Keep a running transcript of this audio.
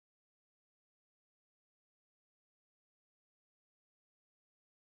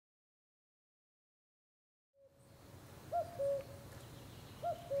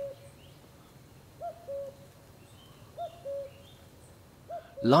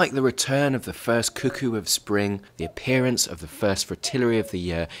Like the return of the first cuckoo of spring, the appearance of the first fritillary of the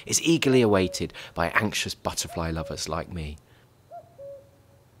year is eagerly awaited by anxious butterfly lovers like me.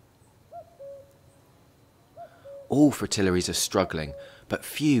 All fritillaries are struggling, but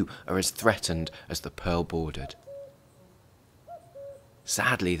few are as threatened as the pearl-bordered.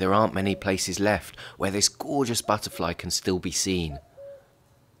 Sadly, there aren't many places left where this gorgeous butterfly can still be seen.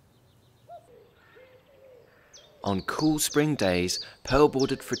 On cool spring days,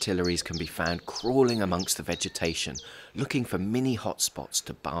 pearl-bordered fritillaries can be found crawling amongst the vegetation, looking for mini hotspots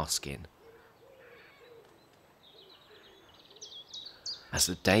to bask in. As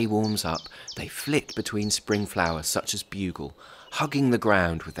the day warms up, they flit between spring flowers such as bugle, hugging the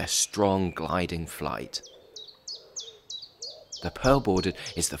ground with their strong gliding flight. The pearl-bordered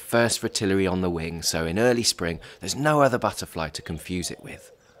is the first fritillary on the wing, so in early spring there's no other butterfly to confuse it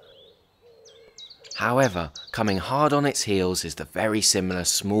with. However, coming hard on its heels is the very similar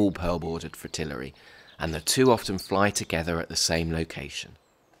small pearl-bordered fritillary, and the two often fly together at the same location.